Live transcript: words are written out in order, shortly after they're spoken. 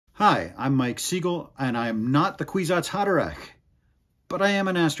Hi, I'm Mike Siegel, and I am not the Kwisatz Haderach, but I am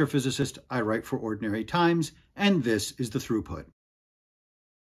an astrophysicist. I write for Ordinary Times, and this is The Throughput.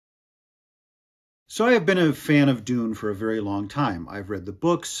 So I have been a fan of Dune for a very long time. I've read the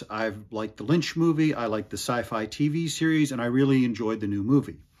books, I've liked the Lynch movie, I liked the sci-fi TV series, and I really enjoyed the new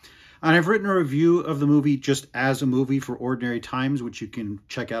movie. And I've written a review of the movie just as a movie for Ordinary Times, which you can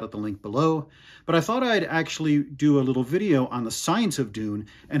check out at the link below. But I thought I'd actually do a little video on the science of Dune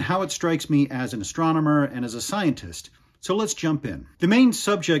and how it strikes me as an astronomer and as a scientist. So let's jump in. The main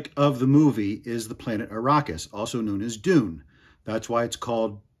subject of the movie is the planet Arrakis, also known as Dune. That's why it's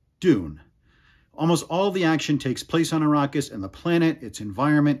called Dune. Almost all the action takes place on Arrakis, and the planet, its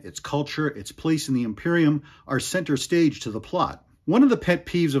environment, its culture, its place in the Imperium are center stage to the plot. One of the pet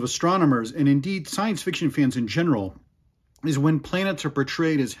peeves of astronomers, and indeed science fiction fans in general, is when planets are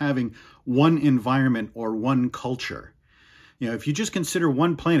portrayed as having one environment or one culture. If you just consider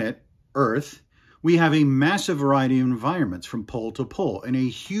one planet, Earth, we have a massive variety of environments from pole to pole, and a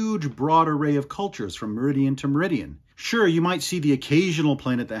huge broad array of cultures from meridian to meridian. Sure, you might see the occasional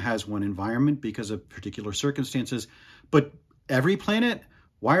planet that has one environment because of particular circumstances, but every planet?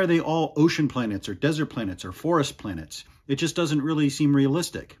 Why are they all ocean planets or desert planets or forest planets? It just doesn't really seem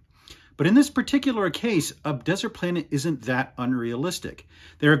realistic. But in this particular case, a desert planet isn't that unrealistic.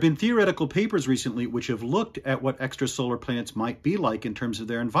 There have been theoretical papers recently which have looked at what extrasolar planets might be like in terms of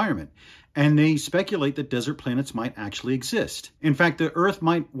their environment, and they speculate that desert planets might actually exist. In fact, the Earth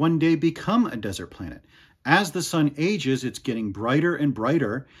might one day become a desert planet. As the sun ages, it's getting brighter and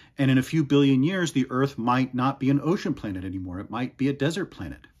brighter, and in a few billion years, the Earth might not be an ocean planet anymore. It might be a desert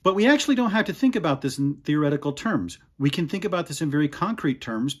planet. But we actually don't have to think about this in theoretical terms. We can think about this in very concrete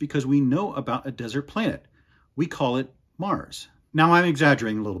terms because we know about a desert planet. We call it Mars. Now, I'm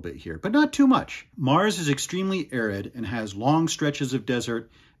exaggerating a little bit here, but not too much. Mars is extremely arid and has long stretches of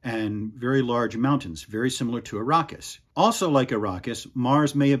desert and very large mountains, very similar to Arrakis. Also like Arrakis,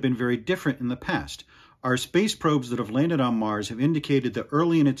 Mars may have been very different in the past. Our space probes that have landed on Mars have indicated that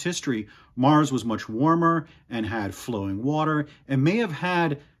early in its history, Mars was much warmer and had flowing water and may have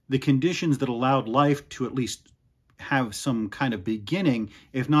had the conditions that allowed life to at least have some kind of beginning,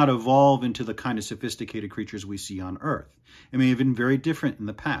 if not evolve into the kind of sophisticated creatures we see on Earth. It may have been very different in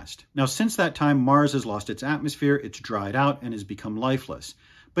the past. Now, since that time, Mars has lost its atmosphere, it's dried out, and has become lifeless.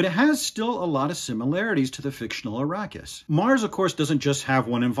 But it has still a lot of similarities to the fictional Arrakis. Mars, of course, doesn't just have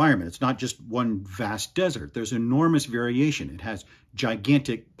one environment. It's not just one vast desert. There's enormous variation. It has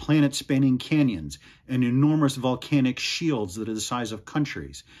gigantic planet-spanning canyons and enormous volcanic shields that are the size of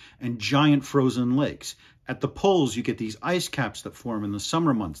countries and giant frozen lakes. At the poles, you get these ice caps that form in the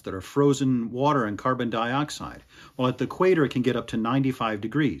summer months that are frozen water and carbon dioxide, while at the equator, it can get up to 95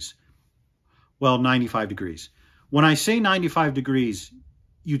 degrees. Well, 95 degrees. When I say 95 degrees,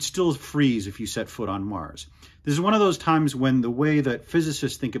 you'd still freeze if you set foot on Mars. This is one of those times when the way that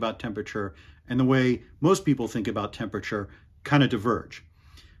physicists think about temperature and the way most people think about temperature kind of diverge.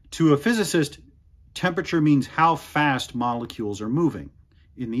 To a physicist, temperature means how fast molecules are moving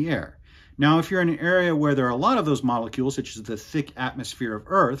in the air. Now, if you're in an area where there are a lot of those molecules, such as the thick atmosphere of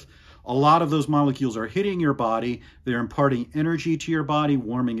Earth, a lot of those molecules are hitting your body, they're imparting energy to your body,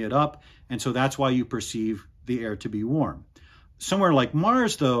 warming it up, and so that's why you perceive the air to be warm. Somewhere like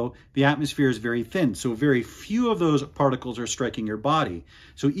Mars, though, the atmosphere is very thin, so very few of those particles are striking your body.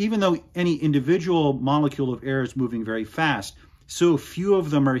 So even though any individual molecule of air is moving very fast, so few of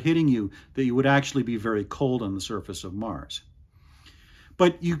them are hitting you that you would actually be very cold on the surface of Mars.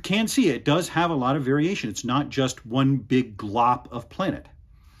 But you can see it does have a lot of variation. It's not just one big glop of planet.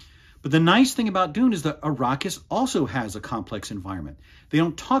 But the nice thing about Dune is that Arrakis also has a complex environment. They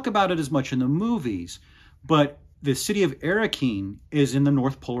don't talk about it as much in the movies, but the city of Arrakeen is in the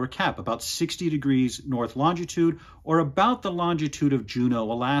North Polar Cap, about 60 degrees north longitude, or about the longitude of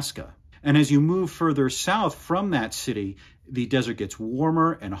Juneau, Alaska. And as you move further south from that city, the desert gets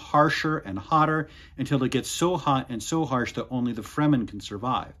warmer and harsher and hotter until it gets so hot and so harsh that only the Fremen can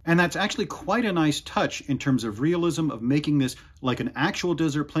survive. And that's actually quite a nice touch in terms of realism of making this like an actual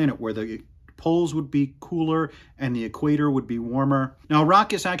desert planet where the poles would be cooler and the equator would be warmer. Now,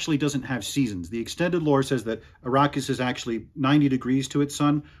 Arrakis actually doesn't have seasons. The extended lore says that Arrakis is actually 90 degrees to its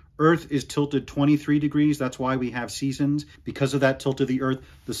sun. Earth is tilted 23 degrees. That's why we have seasons. Because of that tilt of the Earth,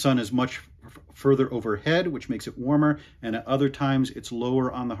 the sun is much further overhead, which makes it warmer, and at other times it's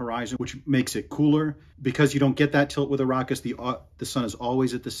lower on the horizon, which makes it cooler. Because you don't get that tilt with Arrakis, the sun is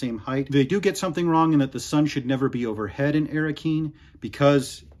always at the same height. They do get something wrong in that the sun should never be overhead in Arrakeen,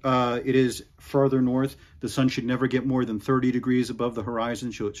 because it is farther north. The sun should never get more than 30 degrees above the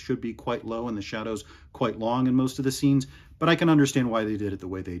horizon, so it should be quite low and the shadows quite long in most of the scenes. but I can understand why they did it the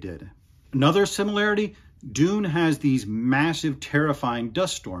way they did. Another similarity, Dune has these massive, terrifying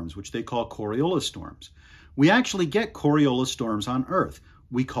dust storms, which they call Coriolis Storms. We actually get Coriolis storms on Earth.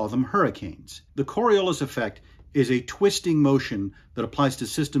 We call them hurricanes. The Coriolis Effect is a twisting motion that applies to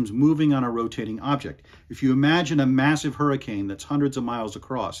systems moving on a rotating object. If you imagine a massive hurricane that's hundreds of miles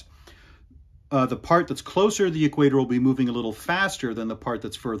across, the part that's closer to the equator will be moving a little faster than the part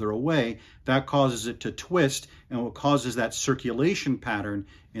that's further away. That causes it to twist, and what causes that circulation pattern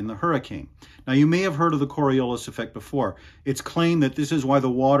in the hurricane. Now, you may have heard of the Coriolis effect before. It's claimed that this is why the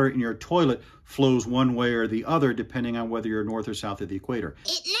water in your toilet flows one way or the other, depending on whether you're north or south of the equator.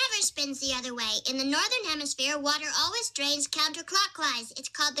 It never spins the other way. In the northern hemisphere, water always drains counterclockwise. It's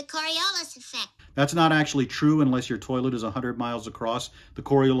called the Coriolis effect. That's not actually true unless your toilet is 100 miles across. The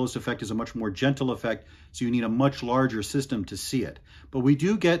Coriolis effect is a much more gentle effect, so you need a much larger system to see it. But we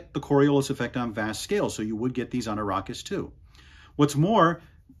do get the Coriolis effect on vast scales, so you would get these on Arrakis too. What's more,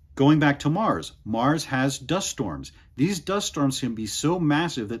 going back to Mars, Mars has dust storms. These dust storms can be so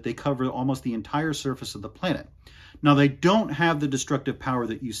massive that they cover almost the entire surface of the planet. Now, they don't have the destructive power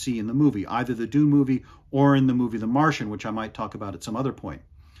that you see in the movie, either the Dune movie or in the movie The Martian, which I might talk about at some other point.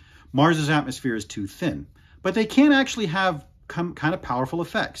 Mars's atmosphere is too thin, but they can actually have kind of powerful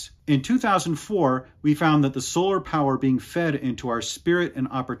effects. In 2004, we found that the solar power being fed into our Spirit and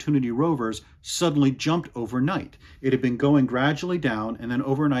Opportunity rovers suddenly jumped overnight. It had been going gradually down, and then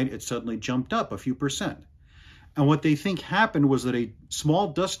overnight it suddenly jumped up a few percent. And what they think happened was that a small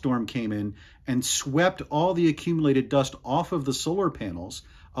dust storm came in and swept all the accumulated dust off of the solar panels,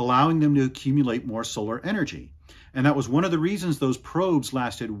 allowing them to accumulate more solar energy. And that was one of the reasons those probes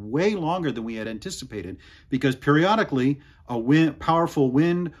lasted way longer than we had anticipated, because periodically a powerful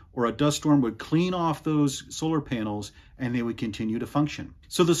wind or a dust storm would clean off those solar panels and they would continue to function.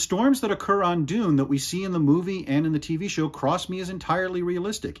 So the storms that occur on Dune that we see in the movie and in the TV show cross me as entirely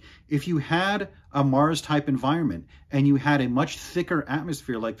realistic. If you had a Mars-type environment and you had a much thicker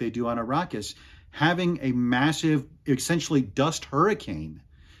atmosphere like they do on Arrakis, having a massive, essentially dust hurricane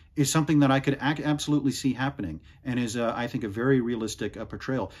is something that I could absolutely see happening, and is, I think, a very realistic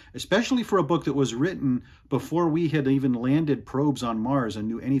portrayal, especially for a book that was written before we had even landed probes on Mars and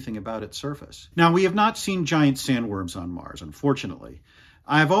knew anything about its surface. Now, we have not seen giant sandworms on Mars, unfortunately.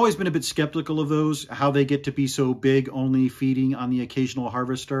 I've always been a bit skeptical of those, how they get to be so big, only feeding on the occasional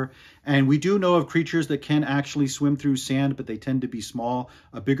harvester. And we do know of creatures that can actually swim through sand, but they tend to be small.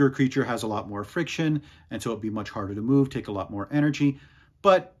 A bigger creature has a lot more friction, and so it'd be much harder to move, take a lot more energy.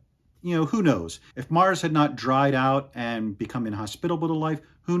 But you know, who knows? If Mars had not dried out and become inhospitable to life,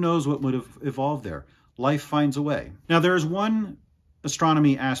 who knows what would have evolved there? Life finds a way. Now, there is one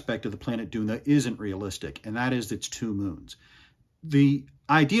astronomy aspect of the planet Dune that isn't realistic, and that is its 2 moons. The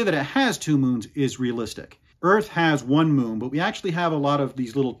idea that it has 2 moons is realistic. Earth has 1 moon, but we actually have a lot of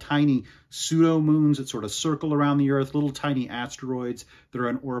these little tiny pseudo-moons that sort of circle around the Earth, little tiny asteroids that are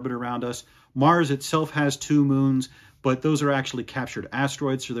in orbit around us. Mars itself has 2 moons, but those are actually captured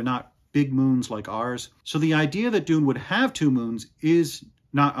asteroids, so they're not big moons like ours. So the idea that Dune would have 2 moons is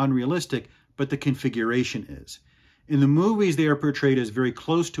not unrealistic, but the configuration is. In the movies, they are portrayed as very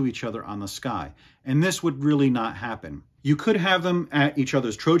close to each other on the sky, and this would really not happen. You could have them at each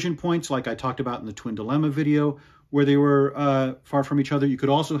other's Trojan points, like I talked about in the Twin Dilemma video, where they were far from each other. You could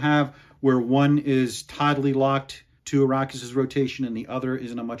also have where one is tidally locked to Arrakis' rotation and the other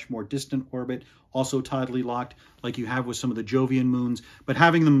is in a much more distant orbit, also tidally locked, like you have with some of the Jovian moons. But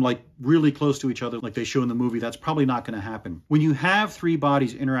having them like really close to each other, like they show in the movie, that's probably not going to happen. When you have 3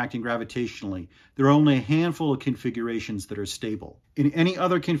 bodies interacting gravitationally, there are only a handful of configurations that are stable. In any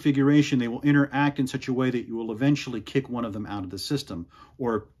other configuration, they will interact in such a way that you will eventually kick one of them out of the system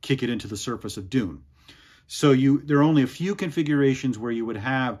or kick it into the surface of Dune. So there are only a few configurations where you would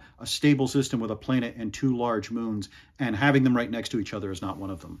have a stable system with a planet and 2 large moons, and having them right next to each other is not one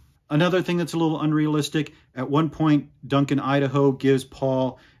of them. Another thing that's a little unrealistic, at one point, Duncan Idaho gives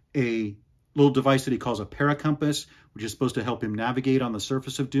Paul a little device that he calls a paracompass, which is supposed to help him navigate on the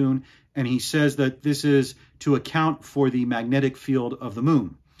surface of Dune, and he says that this is to account for the magnetic field of the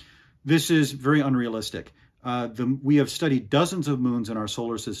moon. This is very unrealistic. We have studied dozens of moons in our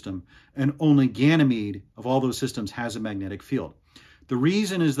solar system, and only Ganymede of all those systems has a magnetic field. The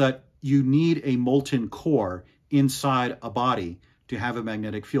reason is that you need a molten core inside a body to have a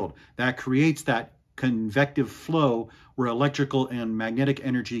magnetic field. That creates that convective flow where electrical and magnetic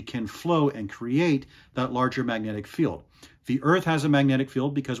energy can flow and create that larger magnetic field. The Earth has a magnetic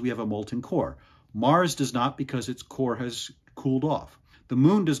field because we have a molten core. Mars does not because its core has cooled off. The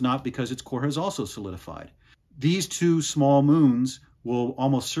moon does not because its core has also solidified. These 2 small moons will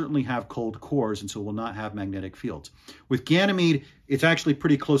almost certainly have cold cores, and so will not have magnetic fields. With Ganymede, it's actually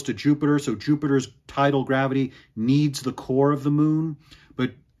pretty close to Jupiter, so Jupiter's tidal gravity needs the core of the moon,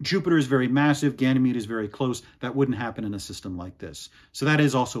 but Jupiter is very massive, Ganymede is very close. That wouldn't happen in a system like this. So that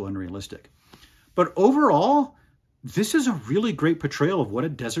is also unrealistic. But overall, this is a really great portrayal of what a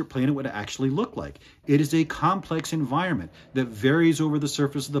desert planet would actually look like. It is a complex environment that varies over the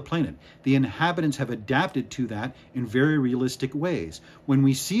surface of the planet. The inhabitants have adapted to that in very realistic ways. When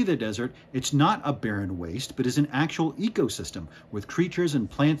we see the desert, it's not a barren waste, but is an actual ecosystem with creatures and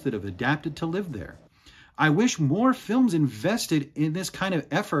plants that have adapted to live there. I wish more films invested in this kind of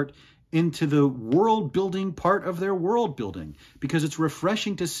effort into the world building part of their world building, because it's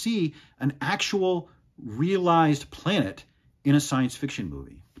refreshing to see an actual realized planet in a science fiction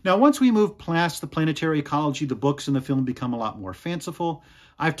movie. Now, once we move past the planetary ecology, the books and the film become a lot more fanciful.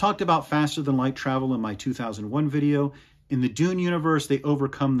 I've talked about faster than light travel in my 2001 video. In the Dune universe, they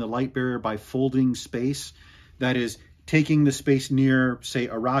overcome the light barrier by folding space. That is, taking the space near, say,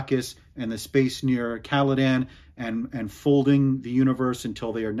 Arrakis and the space near Caladan and folding the universe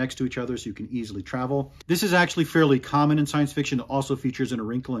until they are next to each other so you can easily travel. This is actually fairly common in science fiction. It also features in A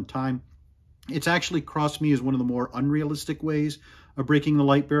Wrinkle in Time. It's actually crossed me as one of the more unrealistic ways of breaking the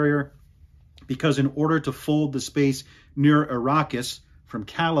light barrier, because in order to fold the space near Arrakis from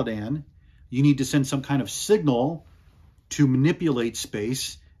Caladan, you need to send some kind of signal to manipulate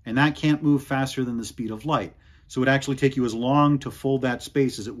space, and that can't move faster than the speed of light. So it would actually take you as long to fold that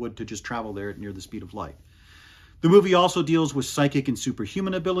space as it would to just travel there near the speed of light. The movie also deals with psychic and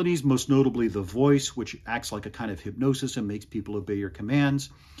superhuman abilities, most notably the voice, which acts like a kind of hypnosis and makes people obey your commands.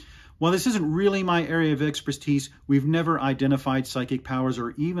 While this isn't really my area of expertise, we've never identified psychic powers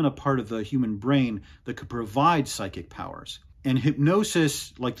or even a part of the human brain that could provide psychic powers. And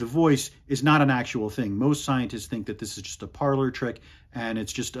hypnosis, like the voice, is not an actual thing. Most scientists think that this is just a parlor trick, and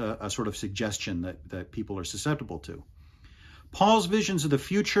it's just a sort of suggestion that people are susceptible to. Paul's visions of the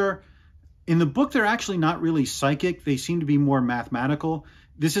future, in the book, they're actually not really psychic. They seem to be more mathematical.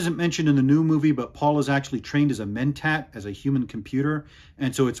 This isn't mentioned in the new movie, but Paul is actually trained as a mentat, as a human computer.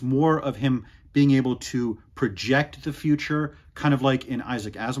 And so it's more of him being able to project the future, kind of like in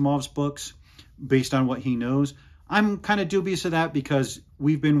Isaac Asimov's books, based on what he knows. I'm kind of dubious of that because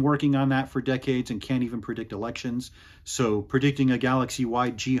we've been working on that for decades and can't even predict elections. So predicting a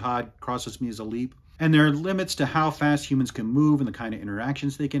galaxy-wide jihad crosses me as a leap. And there are limits to how fast humans can move and the kind of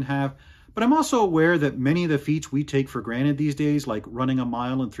interactions they can have. But I'm also aware that many of the feats we take for granted these days, like running a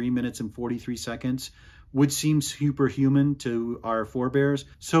mile in 3 minutes and 43 seconds, would seem superhuman to our forebears.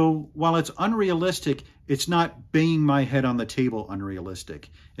 So while it's unrealistic, it's not banging my head on the table unrealistic.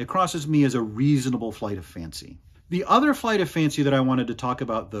 It crosses me as a reasonable flight of fancy. The other flight of fancy that I wanted to talk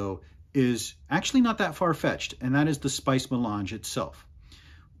about, though, is actually not that far-fetched, and that is the Spice Melange itself.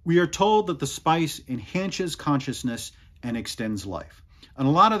 We are told that the spice enhances consciousness and extends life. And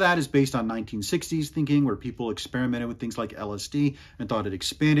a lot of that is based on 1960s thinking, where people experimented with things like LSD and thought it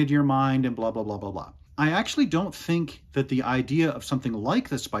expanded your mind and blah, blah, blah, blah, blah. I actually don't think that the idea of something like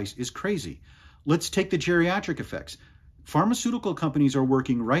the spice is crazy. Let's take the geriatric effects. Pharmaceutical companies are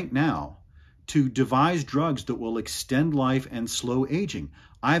working right now to devise drugs that will extend life and slow aging.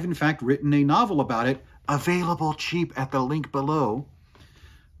 I've in fact written a novel about it, available cheap at the link below,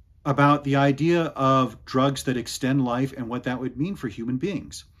 about the idea of drugs that extend life and what that would mean for human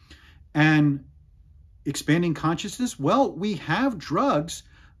beings. And expanding consciousness, well, we have drugs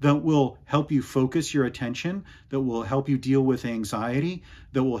that will help you focus your attention, that will help you deal with anxiety,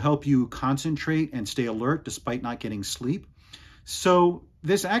 that will help you concentrate and stay alert despite not getting sleep. So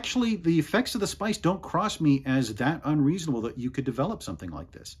this actually, the effects of the spice don't cross me as that unreasonable that you could develop something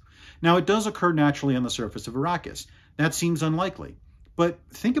like this. Now, it does occur naturally on the surface of Arrakis. That seems unlikely. But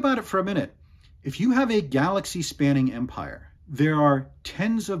think about it for a minute. If you have a galaxy-spanning empire, there are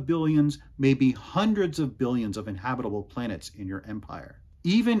tens of billions, maybe hundreds of billions of inhabitable planets in your empire.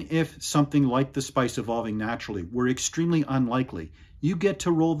 Even if something like the spice evolving naturally were extremely unlikely, you get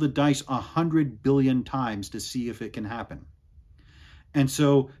to roll the dice 100 billion times to see if it can happen. And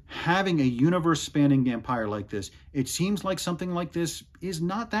so having a universe-spanning empire like this, it seems like something like this is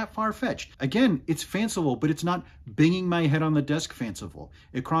not that far-fetched. Again, it's fanciful, but it's not banging my head on the desk fanciful.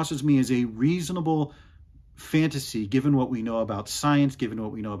 It crosses me as a reasonable fantasy, given what we know about science, given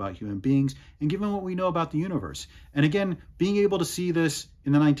what we know about human beings, and given what we know about the universe. And again, being able to see this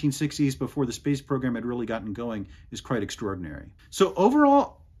in the 1960s before the space program had really gotten going is quite extraordinary. So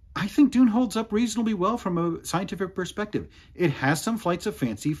overall, I think Dune holds up reasonably well from a scientific perspective. It has some flights of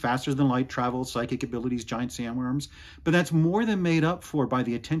fancy, faster than light travel, psychic abilities, giant sandworms, but that's more than made up for by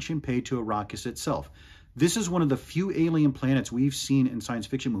the attention paid to Arrakis itself. This is one of the few alien planets we've seen in science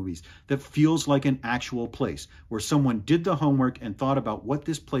fiction movies that feels like an actual place, where someone did the homework and thought about what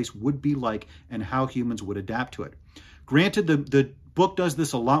this place would be like and how humans would adapt to it. Granted, the book does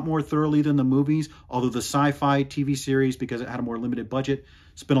this a lot more thoroughly than the movies, although the sci-fi TV series, because it had a more limited budget,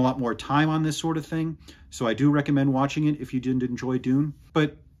 spent a lot more time on this sort of thing. So I do recommend watching it if you didn't enjoy Dune.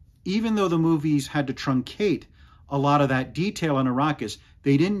 But even though the movies had to truncate a lot of that detail on Arrakis,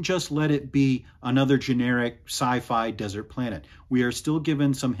 they didn't just let it be another generic sci-fi desert planet. We are still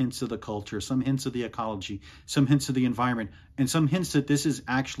given some hints of the culture, some hints of the ecology, some hints of the environment, and some hints that this is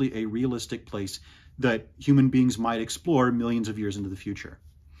actually a realistic place that human beings might explore millions of years into the future.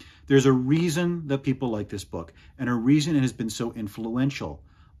 There's a reason that people like this book, and a reason it has been so influential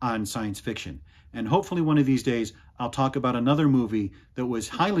on science fiction. And hopefully one of these days, I'll talk about another movie that was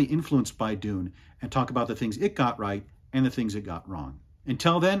highly influenced by Dune and talk about the things it got right and the things it got wrong.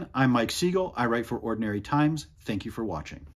 Until then, I'm Mike Siegel. I write for Ordinary Times. Thank you for watching.